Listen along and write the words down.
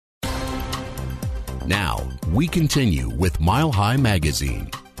Now, we continue with Mile High Magazine.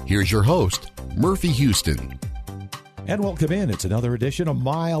 Here's your host, Murphy Houston. And welcome in. It's another edition of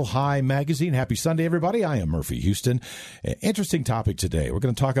Mile High Magazine. Happy Sunday, everybody. I am Murphy Houston. Interesting topic today. We're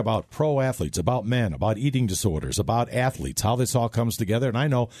going to talk about pro athletes, about men, about eating disorders, about athletes, how this all comes together. And I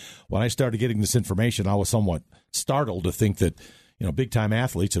know when I started getting this information, I was somewhat startled to think that, big-time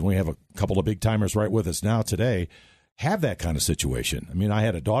athletes, and we have a couple of big-timers right with us now today, have that kind of situation. I mean, I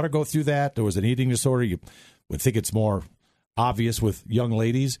had a daughter go through that. There was an eating disorder. You would think it's more obvious with young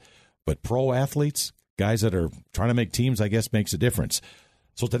ladies, but pro athletes, guys that are trying to make teams, I guess, makes a difference.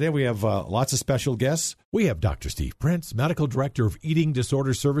 So today we have lots of special guests. We have Dr. Steve Prince, Medical Director of Eating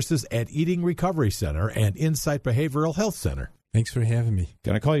Disorder Services at Eating Recovery Center and Insight Behavioral Health Center. Thanks for having me.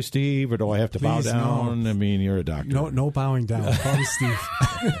 Can I call you Steve, or do I have to bow down? No. I mean, you're a doctor. No bowing down. Call me Steve.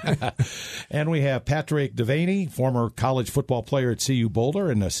 And we have Patrick Devaney, former college football player at CU Boulder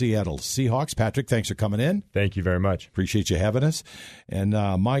and the Seattle Seahawks. Patrick, thanks for coming in. Thank you very much. Appreciate you having us. And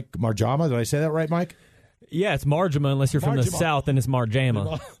Mike Marjama, did I say that right, Mike? Yeah, it's Marjama unless you're from the South, and it's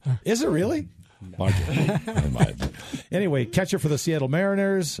Marjama. Is it really? Anyway, catcher for the Seattle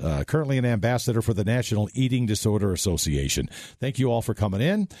Mariners, currently an ambassador for the National Eating Disorder Association. Thank you all for coming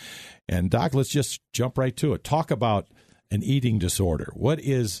in. And, Doc, let's just jump right to it. Talk about an eating disorder.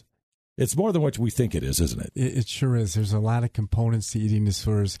 It's more than what we think it is, isn't it? It sure is. There's a lot of components to eating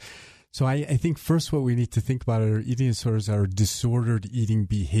disorders. So I think first what we need to think about are eating disorders are disordered eating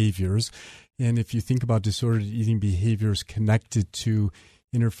behaviors. And if you think about disordered eating behaviors connected to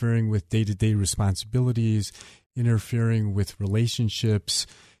interfering with day-to-day responsibilities, interfering with relationships,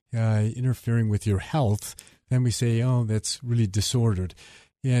 interfering with your health, then we say, oh, that's really disordered.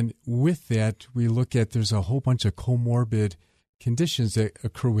 And with that, we look at there's a whole bunch of comorbid conditions that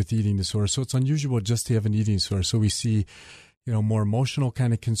occur with eating disorders. So it's unusual just to have an eating disorder. So we see, more emotional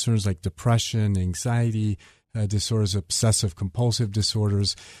kind of concerns like depression, anxiety, disorders, obsessive compulsive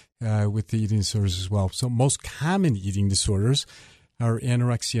disorders with the eating disorders as well. So most common eating disorders are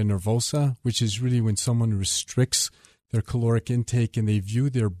anorexia nervosa, which is really when someone restricts their caloric intake and they view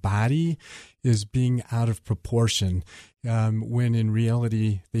their body as being out of proportion, when in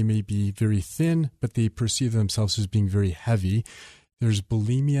reality they may be very thin, but they perceive themselves as being very heavy. There's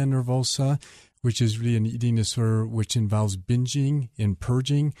bulimia nervosa, which is really an eating disorder which involves binging and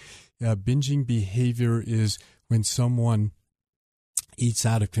purging. Binging behavior is when someone eats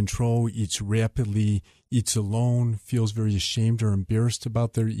out of control, eats rapidly, eats alone, feels very ashamed or embarrassed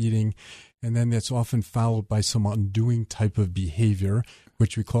about their eating, and then that's often followed by some undoing type of behavior,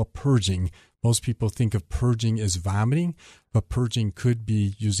 which we call purging. Most people think of purging as vomiting, but purging could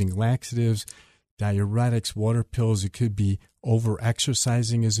be using laxatives, diuretics, water pills. It could be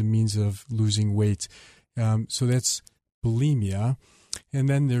over-exercising as a means of losing weight. So that's bulimia. And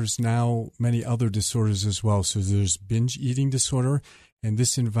then there's now many other disorders as well. So there's binge eating disorder, and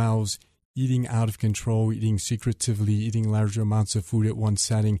this involves eating out of control, eating secretively, eating larger amounts of food at one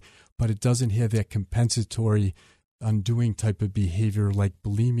setting, but it doesn't have that compensatory undoing type of behavior like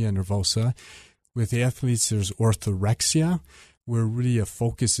bulimia nervosa. With athletes, there's orthorexia, where really a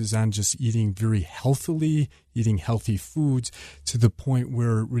focus is on just eating very healthily, eating healthy foods to the point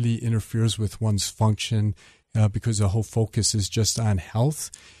where it really interferes with one's function because the whole focus is just on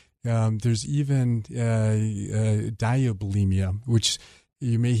health. There's even diabulimia, which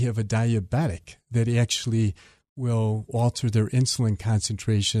you may have a diabetic that actually will alter their insulin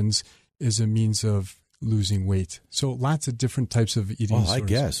concentrations as a means of losing weight. So lots of different types of eating disorders. I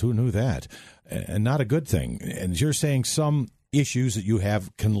guess. Who knew that? And not a good thing. And you're saying some issues that you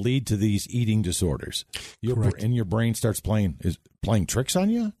have can lead to these eating disorders. And your brain starts playing tricks on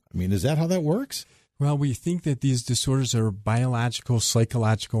you? I mean, is that how that works? Well, we think that these disorders are biological,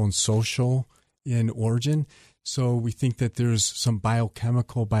 psychological, and social in origin. So we think that there's some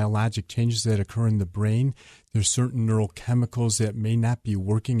biochemical, biologic changes that occur in the brain. There's certain neurochemicals that may not be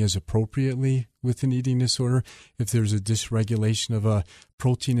working as appropriately with an eating disorder. If there's a dysregulation of a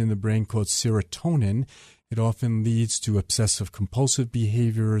protein in the brain called serotonin, it often leads to obsessive compulsive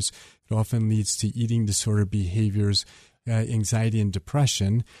behaviors. It often leads to eating disorder behaviors, anxiety and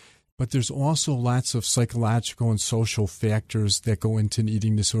depression. But there's also lots of psychological and social factors that go into an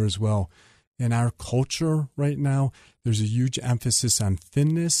eating disorder as well. In our culture right now, there's a huge emphasis on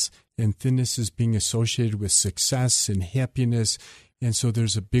thinness, and thinness is being associated with success and happiness. And so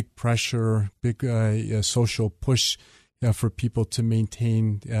there's a big pressure, big social push for people to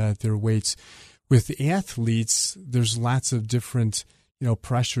maintain their weights. With athletes, there's lots of different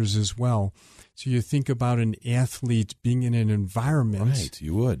pressures as well. So you think about an athlete being in an environment. Right,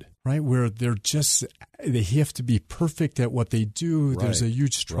 you would. Right, where they have to be perfect at what they do. Right. There's a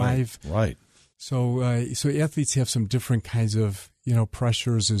huge strive. Right. So athletes have some different kinds of,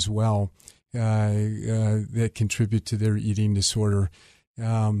 pressures as well that contribute to their eating disorder.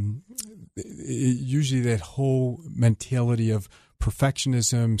 Usually that whole mentality of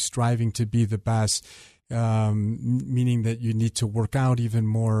perfectionism, striving to be the best, meaning that you need to work out even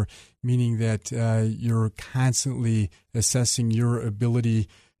more, meaning that you're constantly assessing your ability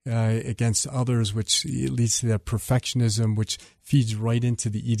against others, which leads to that perfectionism, which feeds right into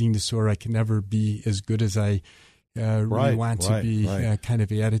the eating disorder. I can never be as good as I really want to be, kind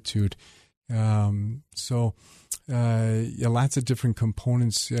of attitude. So lots of different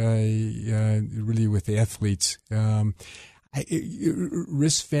components really with athletes.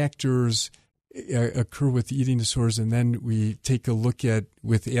 Risk factors occur with eating disorders, and then we take a look at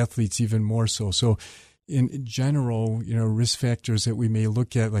with athletes even more so. So in general, risk factors that we may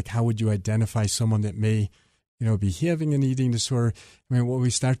look at, like how would you identify someone that may, be having an eating disorder? I mean, what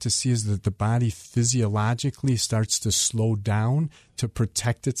we start to see is that the body physiologically starts to slow down to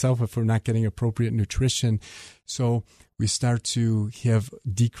protect itself if we're not getting appropriate nutrition. So we start to have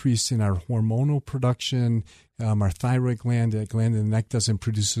decrease in our hormonal production. Our thyroid gland, the gland in the neck, doesn't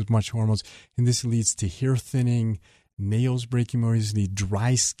produce as much hormones, and this leads to hair thinning, nails breaking more easily,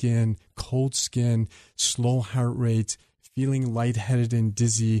 dry skin, cold skin, slow heart rate, feeling lightheaded and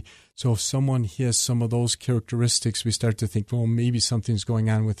dizzy. So if someone has some of those characteristics, we start to think, well, maybe something's going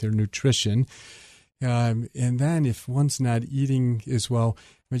on with their nutrition. And then if one's not eating as well,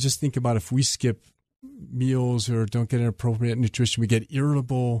 I mean, just think about if we skip meals or don't get an appropriate nutrition, we get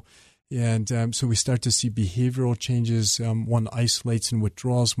irritable. And so we start to see behavioral changes. One isolates and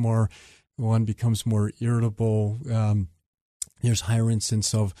withdraws more. One becomes more irritable. There's higher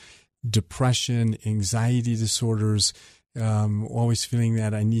incidence of depression, anxiety disorders, always feeling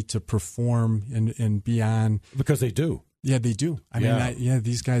that I need to perform and be on. Because they do. Yeah, they do. I mean,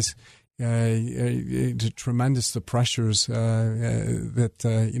 these guys, tremendous the pressures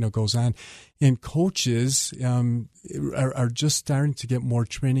that goes on. And coaches are just starting to get more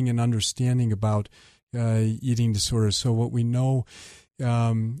training and understanding about eating disorders. So what we know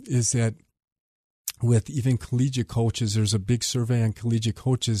is that with even collegiate coaches, there's a big survey on collegiate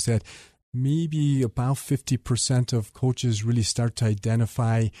coaches that maybe about 50% of coaches really start to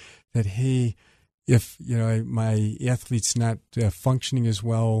identify that, hey, if my athlete's not functioning as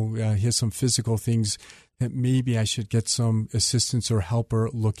well, has some physical things, that maybe I should get some assistance or help or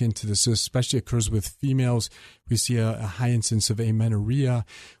look into this. This especially occurs with females. We see a high incidence of amenorrhea.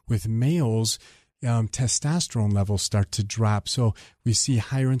 With males, testosterone levels start to drop. So we see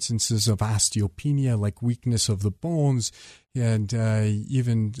higher instances of osteopenia, like weakness of the bones, and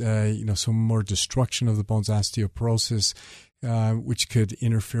even some more destruction of the bones, osteoporosis, which could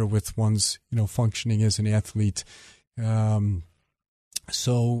interfere with one's functioning as an athlete.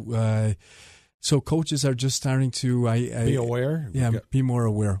 So coaches are just starting to be aware. Yeah, be more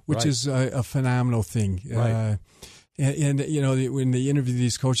aware, which is a phenomenal thing. Right. And when they interview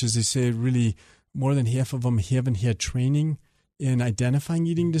these coaches, they say really more than half of them haven't had training in identifying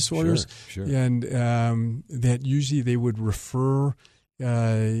eating disorders. Sure. And that usually they would refer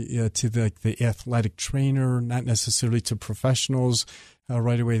to the athletic trainer, not necessarily to professionals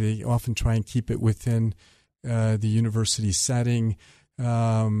right away. They often try and keep it within the university setting.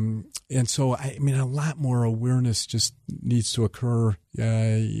 And so, I mean, a lot more awareness just needs to occur,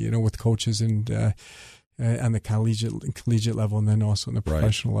 with coaches and on the collegiate level, and then also on the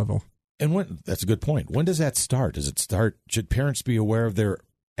professional level. And that's a good point. When does that start? Should parents be aware of their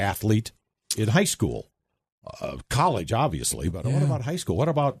athlete in high school, college, obviously, but what about high school? What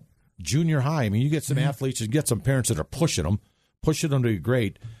about junior high? I mean, you get some athletes, you get some parents that are pushing them to be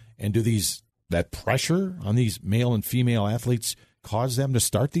great, and do that pressure on these male and female athletes cause them to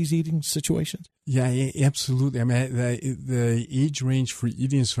start these eating situations? Yeah, absolutely. I mean, the age range for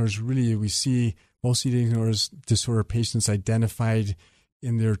eating disorders, really, we see most eating disorder patients identified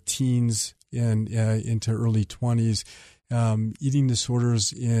in their teens and into early 20s. Eating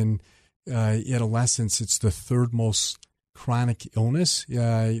disorders in adolescence, it's the third most chronic illness.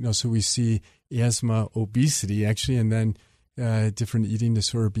 So we see asthma, obesity, actually, and then different eating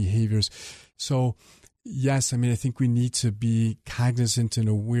disorder behaviors. So, yes, I mean, I think we need to be cognizant and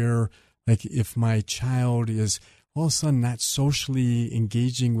aware, like if my child is all of a sudden not socially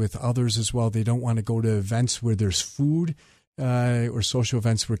engaging with others as well, they don't want to go to events where there's food, or social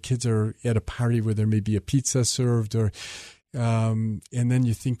events where kids are at a party where there may be a pizza served, or and then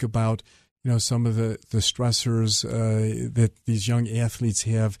you think about some of the stressors that these young athletes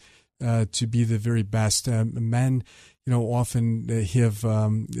have to be the very best. Men, often have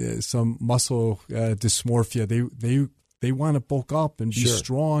some muscle dysmorphia. They they want to bulk up and be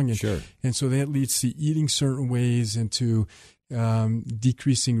strong. And so that leads to eating certain ways and to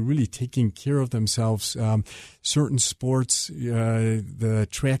decreasing, really taking care of themselves. Certain sports, the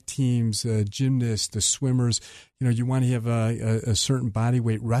track teams, gymnasts, the swimmers, you want to have a certain body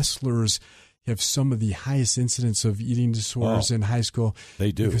weight. Wrestlers have some of the highest incidence of eating disorders in high school.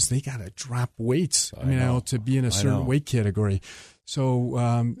 They do. Because they got to drop weights, to be in a certain weight category. So,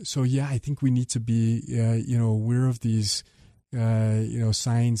 I think we need to be, aware of these,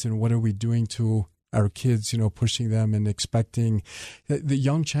 signs, and what are we doing to our kids, pushing them and expecting the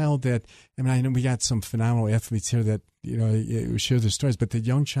young child that, I know we got some phenomenal athletes here that, share their stories, but the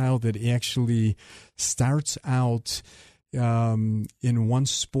young child that actually starts out in one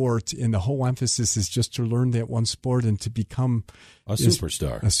sport, and the whole emphasis is just to learn that one sport and to become a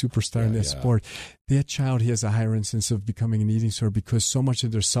superstar in that sport. That child has a higher incidence of becoming an eating disorder because so much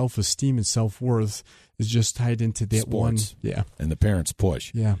of their self-esteem and self-worth is just tied into that sports. one. And the parents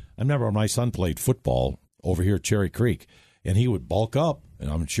push. Yeah. I remember when my son played football over here at Cherry Creek, and he would bulk up, and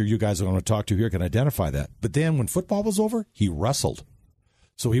I'm sure you guys are going to talk to here can identify that. But then when football was over, he wrestled.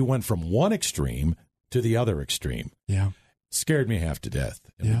 So he went from one extreme to the other extreme. Yeah. Scared me half to death.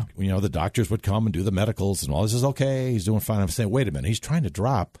 And the doctors would come and do the medicals and all this is okay. He's doing fine. I'm saying, wait a minute. He's trying to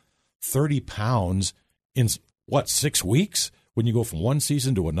drop 30 pounds in 6 weeks when you go from one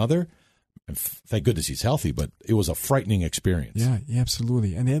season to another. And thank goodness he's healthy, but it was a frightening experience. Yeah,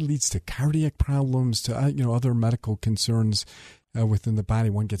 absolutely. And that leads to cardiac problems, to other medical concerns within the body.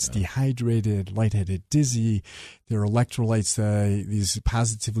 One gets dehydrated, lightheaded, dizzy. There are electrolytes, these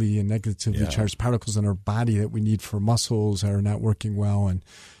positively and negatively charged particles in our body that we need for muscles are not working well, and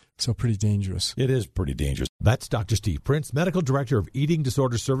so pretty dangerous. It is pretty dangerous. That's Dr. Steve Prince, Medical Director of Eating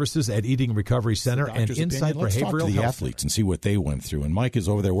Disorder Services at Eating Recovery Center and Insight Let's Behavioral talk to the Health athletes and see what they went through. And Mike is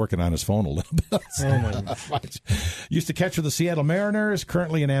over there working on his phone a little bit. Oh my God. Used to catch for the Seattle Mariners,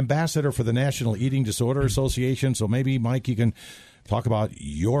 currently an ambassador for the National Eating Disorder Association. So maybe, Mike, you can talk about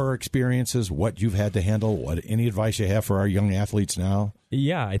your experiences, what you've had to handle, any advice you have for our young athletes now.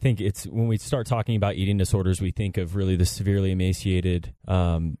 Yeah, I think it's when we start talking about eating disorders, we think of really the severely emaciated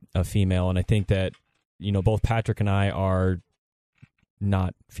a female. And I think that, both Patrick and I are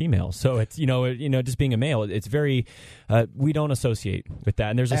not female. So it's, just being a male, it's very, we don't associate with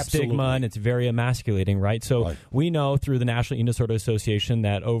that. And there's a stigma and it's very emasculating, right? So we know through the National Eating Disorder Association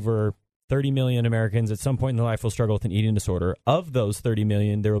that over 30 million Americans at some point in their life will struggle with an eating disorder. Of those 30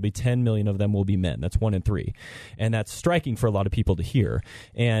 million, there will be 10 million of them will be men. That's 1 in 3. And that's striking for a lot of people to hear.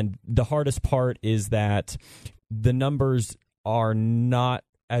 And the hardest part is that the numbers are not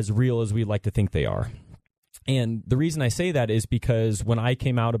as real as we'd like to think they are. And the reason I say that is because when I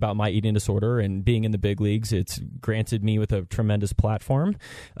came out about my eating disorder and being in the big leagues, it's granted me with a tremendous platform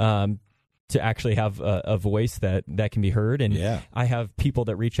to actually have a voice that can be heard. And I have people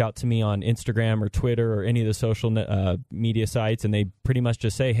that reach out to me on Instagram or Twitter or any of the social media sites, and they pretty much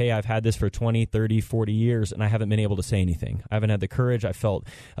just say, hey, I've had this for 20, 30, 40 years, and I haven't been able to say anything. I haven't had the courage. I felt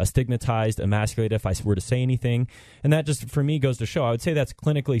stigmatized, emasculated if I were to say anything. And that just, for me, goes to show, I would say that's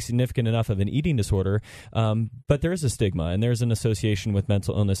clinically significant enough of an eating disorder, but there is a stigma, and there's an association with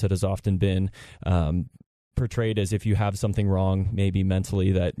mental illness that has often been portrayed as if you have something wrong, maybe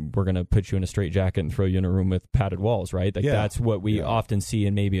mentally, that we're going to put you in a straitjacket and throw you in a room with padded walls, right? That's what we often see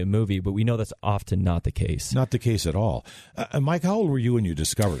in maybe a movie, but we know that's often not the case. Not the case at all. Mike, how old were you when you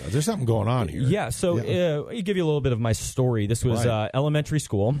discovered it? There's something going on here. Yeah, so I'll give you a little bit of my story. This was elementary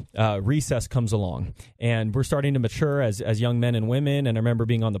school. Recess comes along, and we're starting to mature as young men and women, and I remember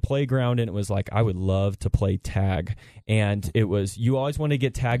being on the playground, and it was like, I would love to play tag. And it was, you always wanted to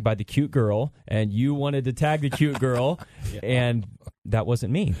get tagged by the cute girl, and you wanted to tag the cute girl, and that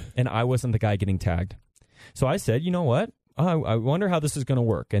wasn't me, and I wasn't the guy getting tagged. So I said, you know what? I wonder how this is going to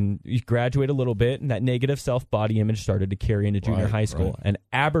work. And you graduate a little bit, and that negative self-body image started to carry into junior high school. And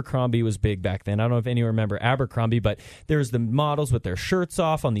Abercrombie was big back then. I don't know if anyone remember Abercrombie, but there's the models with their shirts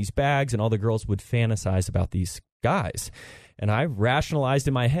off on these bags, and all the girls would fantasize about these guys. And I rationalized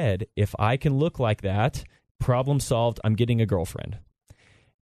in my head, if I can look like that, problem solved, I'm getting a girlfriend.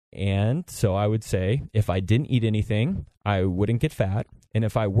 And so I would say, if I didn't eat anything, I wouldn't get fat. And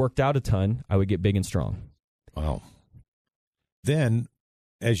if I worked out a ton, I would get big and strong. Wow. Then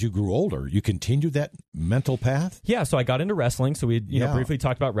as you grew older, you continued that mental path? Yeah, so I got into wrestling. So we briefly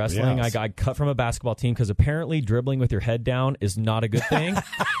talked about wrestling. Yes. I got cut from a basketball team because apparently dribbling with your head down is not a good thing.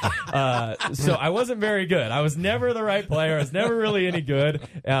 So I wasn't very good. I was never the right player. I was never really any good.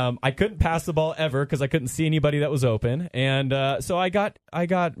 I couldn't pass the ball ever because I couldn't see anybody that was open. And so I got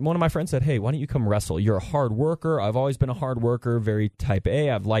one of my friends said, hey, why don't you come wrestle? You're a hard worker. I've always been a hard worker, very type A.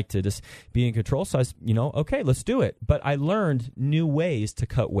 I've liked to just be in control. So I was, okay, let's do it. But I learned new ways to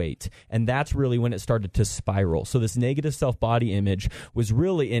cut weight. And that's really when it started to spiral. So this negative self-body image was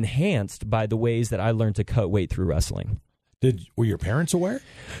really enhanced by the ways that I learned to cut weight through wrestling. Were your parents aware?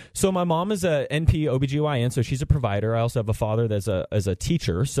 So my mom is a NP OBGYN, so she's a provider. I also have a father that's a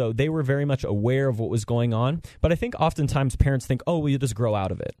teacher, so they were very much aware of what was going on. But I think oftentimes parents think, oh, well, you just grow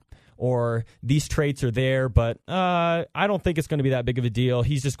out of it. Or these traits are there, but I don't think it's going to be that big of a deal.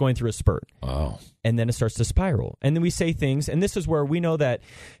 He's just going through a spurt. Oh. And then it starts to spiral. And then we say things, and this is where we know that,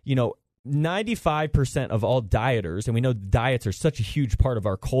 95% of all dieters, and we know diets are such a huge part of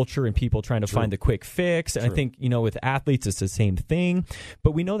our culture and people trying to find the quick fix. And I think, with athletes, it's the same thing.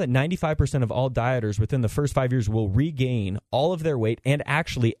 But we know that 95% of all dieters within the first 5 years will regain all of their weight and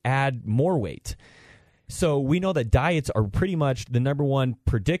actually add more weight. So we know that diets are pretty much the number one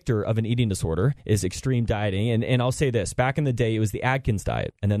predictor of an eating disorder is extreme dieting. And I'll say this, back in the day, it was the Atkins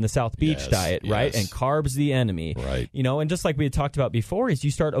diet and then the South Beach diet, right? And carbs the enemy. Right. And just like we had talked about before is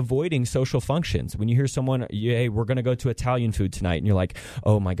you start avoiding social functions. When you hear someone, hey, we're going to go to Italian food tonight, and you're like,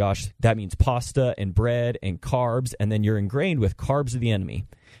 oh my gosh, that means pasta and bread and carbs, and then you're ingrained with carbs the enemy.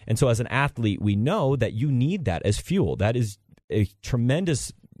 And so as an athlete, we know that you need that as fuel. That is a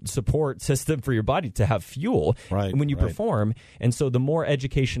tremendous support system for your body to have fuel when you perform. And so the more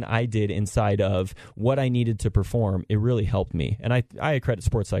education I did inside of what I needed to perform, it really helped me. And I credit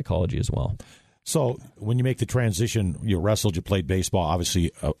sports psychology as well. So when you make the transition, you wrestled, you played baseball,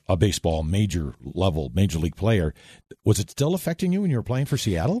 obviously a baseball major league player. Was it still affecting you when you were playing for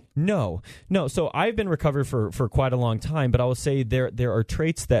Seattle? No. So I've been recovered for quite a long time, but I will say there are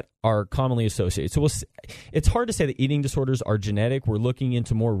traits that are commonly associated. So it's hard to say that eating disorders are genetic. We're looking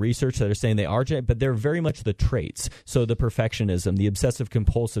into more research that are saying they are genetic, but they're very much the traits. So the perfectionism, the obsessive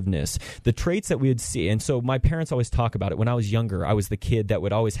compulsiveness, the traits that we would see. And so my parents always talk about it. When I was younger, I was the kid that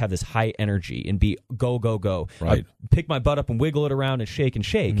would always have this high energy and be go, go, go. Right. I'd pick my butt up and wiggle it around and shake and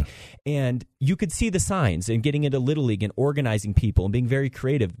shake. Mm. And you could see the signs and getting into Little League and organizing people and being very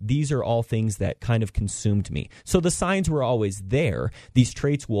creative. These are all things that kind of consumed me. So the signs were always there. These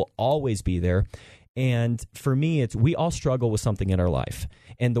traits will always be there. And for me, we all struggle with something in our life.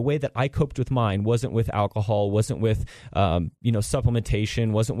 And the way that I coped with mine wasn't with alcohol, wasn't with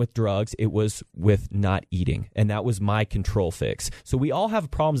supplementation, wasn't with drugs. It was with not eating. And that was my control fix. So we all have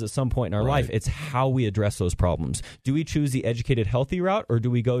problems at some point in our life. It's how we address those problems. Do we choose the educated, healthy route, or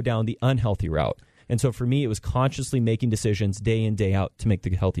do we go down the unhealthy route? And so for me, it was consciously making decisions day in, day out to make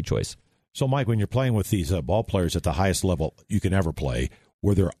the healthy choice. So, Mike, when you're playing with these ball players at the highest level you can ever play,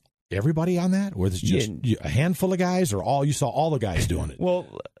 were there everybody on that? Or was it just a handful of guys, or you saw all the guys doing it? Well,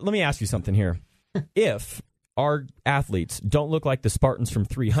 let me ask you something here. If our athletes don't look like the Spartans from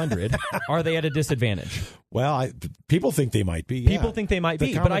 300, are they at a disadvantage? Well, people think they might be. Yeah. People think they might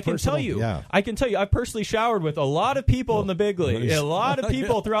be, but I can tell you, I've personally showered with a lot of people in the big league, a lot of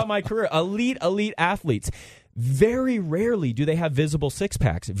people throughout my career, elite athletes. Very rarely do they have visible six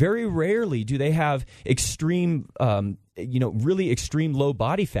packs. Very rarely do they have extreme, really extreme low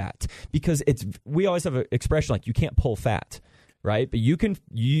body fat, because we always have an expression like you can't pull fat. Right? But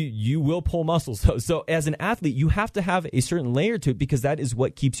you will pull muscles. So as an athlete, you have to have a certain layer to it, because that is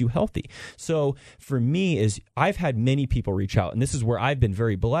what keeps you healthy. So for me, I've had many people reach out, and this is where I've been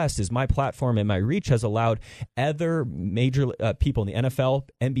very blessed, is my platform and my reach has allowed other major people in the NFL,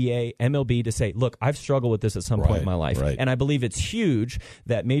 NBA, MLB to say, look, I've struggled with this at some point in my life. Right. And I believe it's huge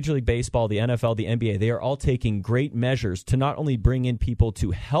that Major League Baseball, the NFL, the NBA, they are all taking great measures to not only bring in people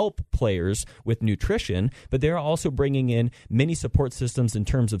to help players with nutrition, but they're also bringing in many support systems in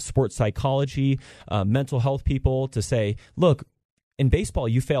terms of sports psychology, mental health people to say, look, in baseball,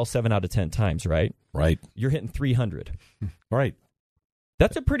 you fail 7 out of 10 times, right? Right. You're hitting 300. Right.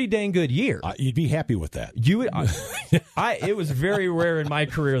 That's a pretty dang good year. You'd be happy with that. It was very rare in my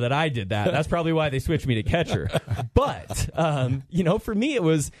career that I did that. That's probably why they switched me to catcher. But, for me, it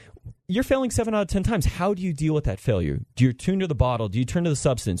was, you're failing 7 out of 10 times. How do you deal with that failure? Do you turn to the bottle? Do you turn to the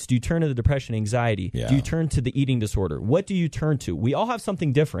substance? Do you turn to the depression, anxiety? Yeah. Do you turn to the eating disorder? What do you turn to? We all have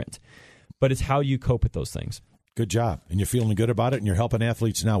something different, but it's how you cope with those things. Good job. And you're feeling good about it, and you're helping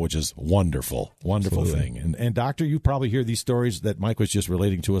athletes now, which is wonderful, wonderful thing. And Doctor, you probably hear these stories that Mike was just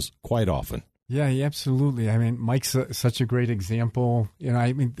relating to us quite often. Yeah, absolutely. I mean, Mike's such a great example.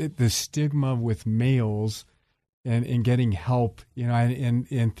 I mean, the stigma with males and getting help,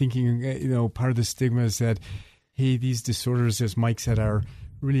 and thinking, part of the stigma is that, hey, these disorders, as Mike said, are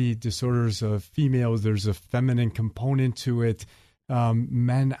really disorders of females. There's a feminine component to it.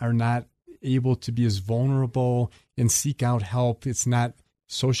 Men are not able to be as vulnerable and seek out help. It's not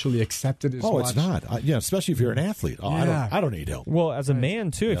socially accepted as much. Oh, it's not. Especially if you're an athlete. Oh, Yeah. I don't need help. Well, as a man,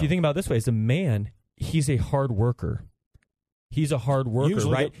 too, if you think about it this way, as a man, he's a hard worker. He's a hard worker,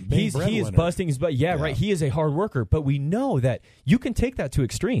 Usually right? the main He is breadwinner. busting his butt. Yeah, right. He is a hard worker, but we know that you can take that to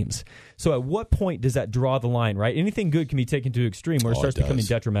extremes. So at what point does that draw the line, right? Anything good can be taken to extreme where it Oh, starts it becoming does.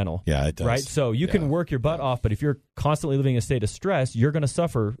 detrimental. Yeah, it does. Right? So you can work your butt off, but if you're constantly living in a state of stress, you're going to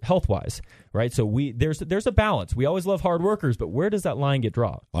suffer health-wise, right? So there's a balance. We always love hard workers, but where does that line get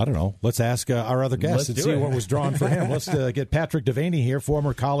drawn? I don't know. Let's ask our other guest Let's and do see it. what was drawn for him. Let's get Patrick Devaney here,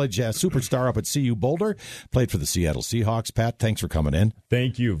 former college superstar up at CU Boulder, played for the Seattle Seahawks. Pat, thanks for coming in.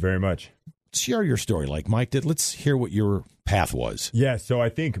 Thank you very much. Share your story like Mike did. Let's hear what your path was. Yeah, so I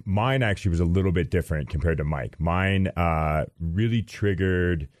think mine actually was a little bit different compared to Mike. Mine really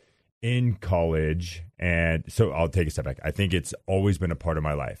triggered in college, and so I'll take a step back. I think it's always been a part of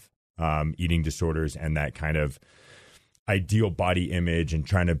my life, eating disorders and that kind of ideal body image and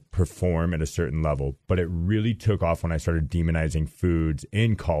trying to perform at a certain level. But it really took off when I started demonizing foods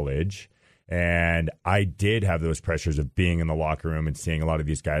in college. And I did have those pressures of being in the locker room and seeing a lot of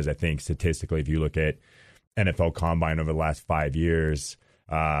these guys. I think statistically, if you look at NFL Combine over the last 5 years,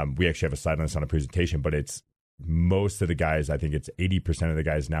 we actually have a slide on this on a presentation, but it's most of the guys, I think it's 80% of the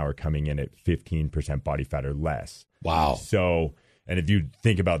guys now are coming in at 15% body fat or less. Wow. So, and if you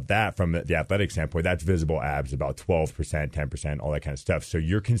think about that from the athletic standpoint, that's visible abs, about 12%, 10%, all that kind of stuff. So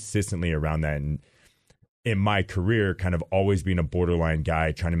you're consistently around that. And in my career, kind of always being a borderline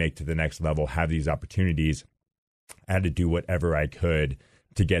guy, trying to make to the next level, have these opportunities, I had to do whatever I could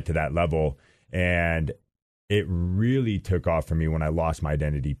to get to that level. And it really took off for me when I lost my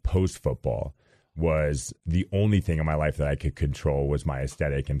identity post-football. Was the only thing in my life that I could control was my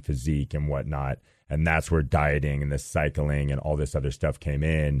aesthetic and physique and whatnot. And that's where dieting and the cycling and all this other stuff came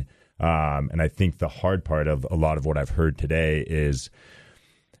in. And I think the hard part of a lot of what I've heard today is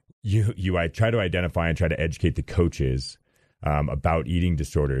I try to identify and try to educate the coaches about eating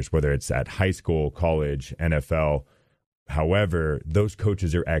disorders, whether it's at high school, college, NFL. However, those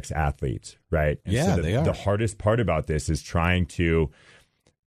coaches are ex-athletes, right? And Yeah, so they are. The hardest part about this is trying to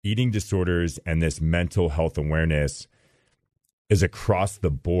eating disorders and this mental health awareness is across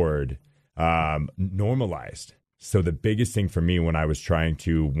the board normalized. So the biggest thing for me when I was trying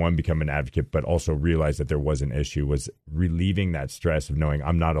to, one, become an advocate, but also realize that there was an issue, was relieving that stress of knowing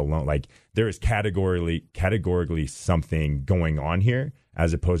I'm not alone. Like there is categorically something going on here,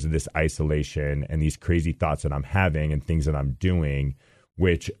 as opposed to this isolation and these crazy thoughts that I'm having and things that I'm doing,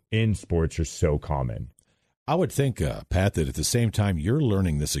 which in sports are so common. I would think, Pat, that at the same time you're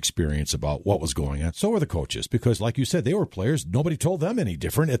learning this experience about what was going on, so are the coaches. Because like you said, they were players. Nobody told them any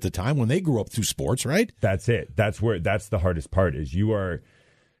different at the time when they grew up through sports, right? That's it. That's the hardest part is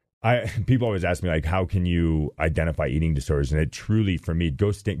people always ask me, like, how can you identify eating disorders? And it truly, for me,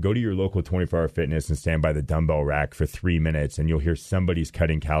 go to your local 24-hour fitness and stand by the dumbbell rack for 3 minutes, and you'll hear somebody's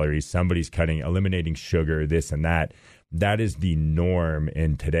cutting calories, somebody's eliminating sugar, this and that. That is the norm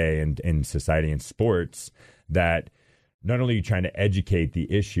in today and in society and sports, that not only are you trying to educate the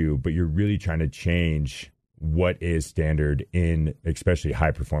issue, but you're really trying to change what is standard in especially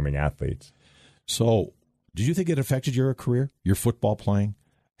high-performing athletes. So did you think it affected your career, your football playing?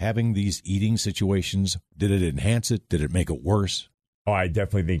 Having these eating situations, did it enhance it? Did it make it worse? Oh, I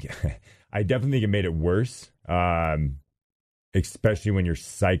definitely think it made it worse, especially when you're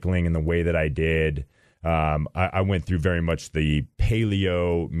cycling in the way that I did. I went through very much the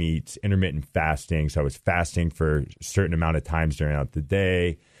paleo meets intermittent fasting. So I was fasting for a certain amount of times during the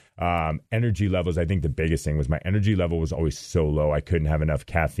day. Energy levels, I think the biggest thing was my energy level was always so low. I couldn't have enough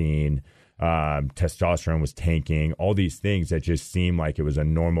caffeine. Testosterone was tanking. All these things that just seemed like it was a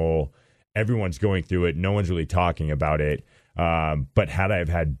normal, everyone's going through it. No one's really talking about it. But had I have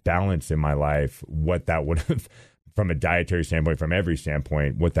had balance in my life, what that would have, from a dietary standpoint, from every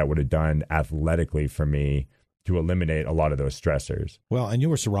standpoint, what that would have done athletically for me to eliminate a lot of those stressors. Well, and you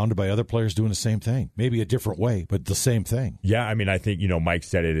were surrounded by other players doing the same thing, maybe a different way, but the same thing. Yeah, I mean, I think, Mike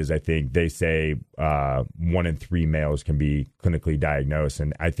said it is, I think they say 1 in 3 males can be clinically diagnosed.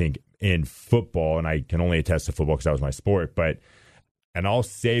 And I think in football, and I can only attest to football because that was my sport, and I'll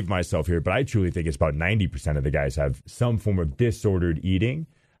save myself here, but I truly think it's about 90% of the guys have some form of disordered eating.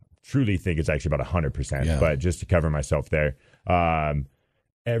 Truly think it's actually about 100%, Yeah. But just to cover myself there.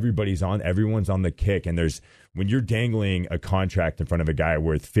 everyone's on the kick. And when you're dangling a contract in front of a guy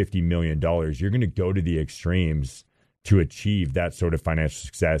worth $50 million, you're going to go to the extremes to achieve that sort of financial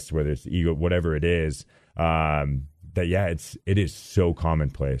success, whether it's ego, whatever it is. It is so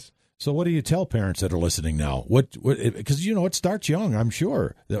commonplace. So what do you tell parents that are listening now? Because, it starts young, I'm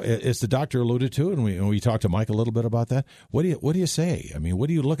sure. As the doctor alluded to, and we talked to Mike a little bit about that. What do you say? I mean, what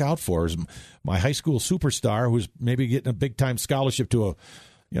do you look out for? Is my high school superstar who's maybe getting a big-time scholarship to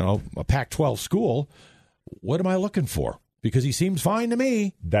a Pac-12 school, what am I looking for? Because he seems fine to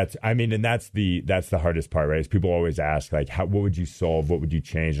me. That's the hardest part, right? Is people always ask, like, what would you solve? What would you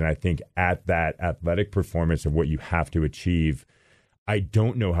change? And I think at that athletic performance of what you have to achieve, I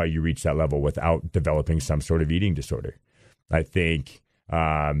don't know how you reach that level without developing some sort of eating disorder. I think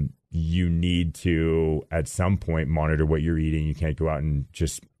you need to, at some point, monitor what you're eating. You can't go out and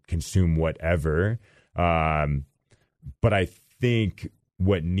just consume whatever. But I think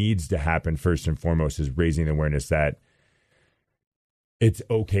what needs to happen first and foremost is raising awareness that it's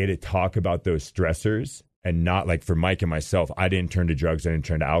okay to talk about those stressors. And not like for Mike and myself, I didn't turn to drugs, I didn't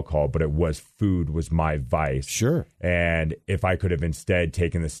turn to alcohol, but food was my vice. Sure. And if I could have instead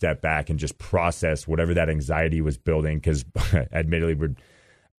taken the step back and just processed whatever that anxiety was building, because admittedly we're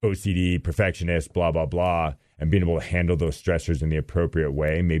OCD, perfectionist, blah, blah, blah, and being able to handle those stressors in the appropriate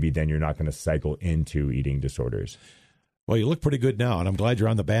way, maybe then you're not going to cycle into eating disorders. Well, you look pretty good now, and I'm glad you're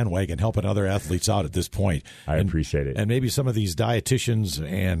on the bandwagon helping other athletes out at this point. I appreciate it. And maybe some of these dietitians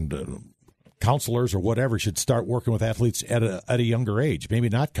and counselors or whatever should start working with athletes at a younger age. Maybe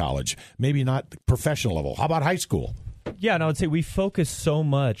not college, maybe not professional level. How about high school? Yeah, and I would say we focus so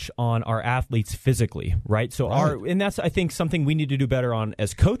much on our athletes physically, right? So and that's, I think, something we need to do better on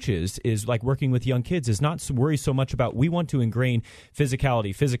as coaches is like working with young kids is not worry so much about, we want to ingrain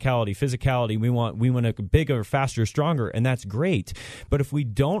physicality. We want a bigger, faster, stronger, and that's great. But if we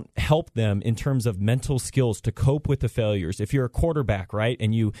don't help them in terms of mental skills to cope with the failures, if you're a quarterback, right,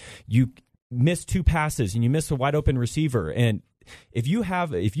 and you miss 2 passes and you miss a wide open receiver, and if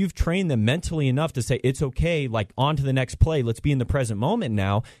you've trained them mentally enough to say it's okay, like on to the next play, let's be in the present moment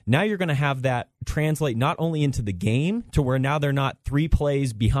now you're going to have that translate not only into the game to where now they're not 3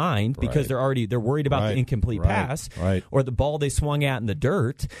 plays behind because they're worried about the incomplete pass or the ball they swung at in the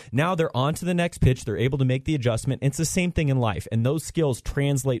dirt. Now they're on to the next pitch. They're able to make the adjustment. It's the same thing in life, and those skills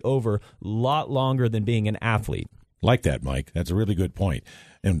translate over a lot longer than being an athlete. Like that, Mike. That's a really good point.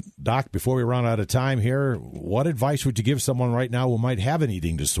 And Doc, before we run out of time here, what advice would you give someone right now who might have an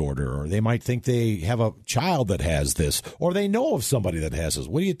eating disorder, or they might think they have a child that has this, or they know of somebody that has this?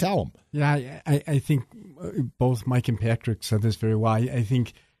 What do you tell them? Yeah, I think both Mike and Patrick said this very well. I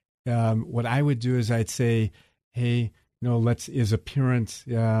think what I would do is I'd say, hey, as a parent,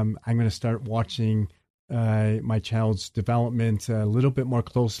 I'm going to start watching my child's development a little bit more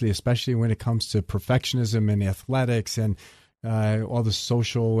closely, especially when it comes to perfectionism and athletics and all the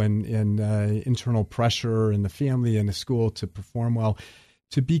social and internal pressure in the family and the school to perform well,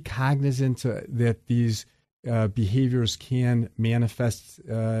 to be cognizant that these behaviors can manifest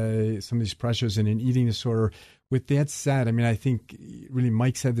some of these pressures in an eating disorder. With that said, I mean, I think really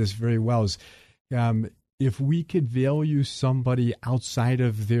Mike said this very well, is if we could value somebody outside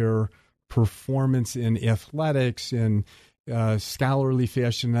of their performance in athletics and scholarly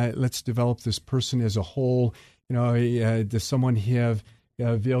fashion, let's develop this person as a whole. Does someone have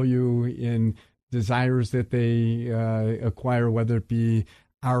value in desires that they acquire, whether it be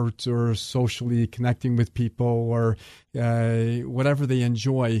art or socially connecting with people or whatever they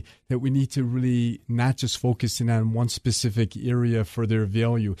enjoy, that we need to really not just focus in on one specific area for their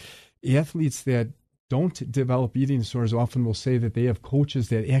value. Athletes that don't develop eating disorders often will say that they have coaches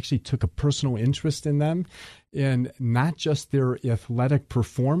that actually took a personal interest in them, and not just their athletic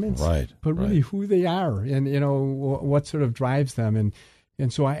performance, but really who they are and what sort of drives them.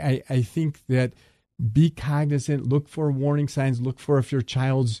 And so I think that be cognizant, look for warning signs, look for if your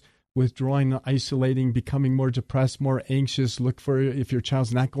child's withdrawing, isolating, becoming more depressed, more anxious, look for if your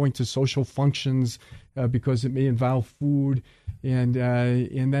child's not going to social functions because it may involve food, and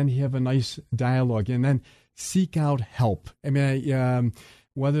then have a nice dialogue, and then seek out help. I mean,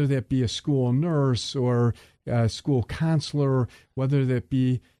 whether that be a school nurse or a school counselor, whether that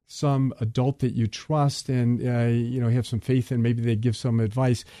be some adult that you trust and have some faith in, maybe they give some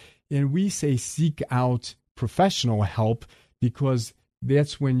advice. And we say seek out professional help, because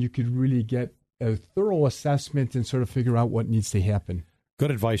that's when you could really get a thorough assessment and sort of figure out what needs to happen.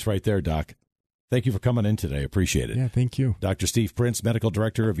 Good advice right there, Doc. Thank you for coming in today. Appreciate it. Yeah, thank you. Dr. Steve Prince, Medical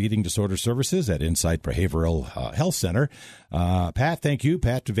Director of Eating Disorder Services at Insight Behavioral Health Center. Pat, thank you.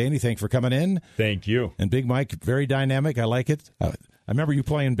 Pat Devaney, thanks for coming in. Thank you. And Big Mike, very dynamic. I like it. remember you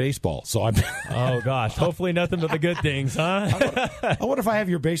playing baseball, so I'm. Oh gosh, hopefully nothing but the good things, huh? I wonder if I have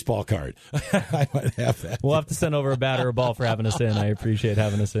your baseball card. I might have that. We'll have to send over a bat or a ball for having us in. I appreciate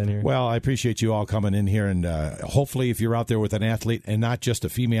having us in here. Well, I appreciate you all coming in here, and hopefully if you're out there with an athlete, and not just a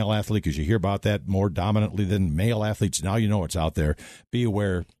female athlete, because you hear about that more dominantly than male athletes, now you know it's out there. Be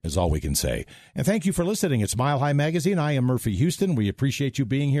aware is all we can say. And thank you for listening. It's Mile High Magazine. I am Murphy Houston. We appreciate you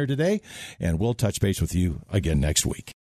being here today, and we'll touch base with you again next week.